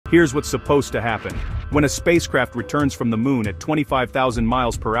Here's what's supposed to happen. When a spacecraft returns from the moon at 25,000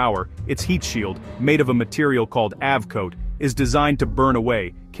 miles per hour, its heat shield, made of a material called avcoat, is designed to burn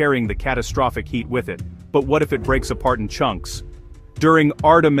away, carrying the catastrophic heat with it. But what if it breaks apart in chunks? During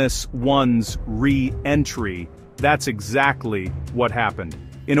Artemis 1's re-entry, that's exactly what happened.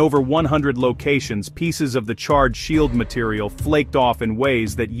 In over 100 locations, pieces of the charged shield material flaked off in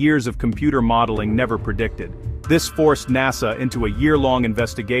ways that years of computer modeling never predicted. This forced NASA into a year-long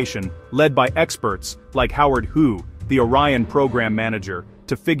investigation, led by experts like Howard Hu, the Orion program manager,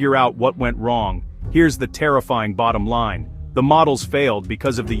 to figure out what went wrong. Here's the terrifying bottom line. The models failed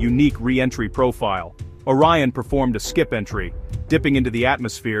because of the unique re-entry profile. Orion performed a skip entry, dipping into the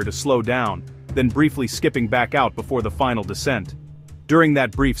atmosphere to slow down, then briefly skipping back out before the final descent. During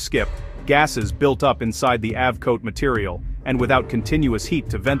that brief skip, gases built up inside the avcoat material, and without continuous heat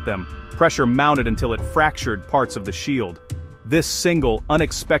to vent them, pressure mounted until it fractured parts of the shield. This single,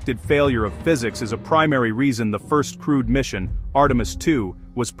 unexpected failure of physics is a primary reason the first crewed mission, Artemis 2,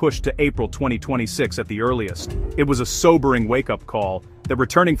 was pushed to April 2026 at the earliest. It was a sobering wake-up call that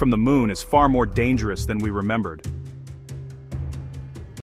returning from the moon is far more dangerous than we remembered.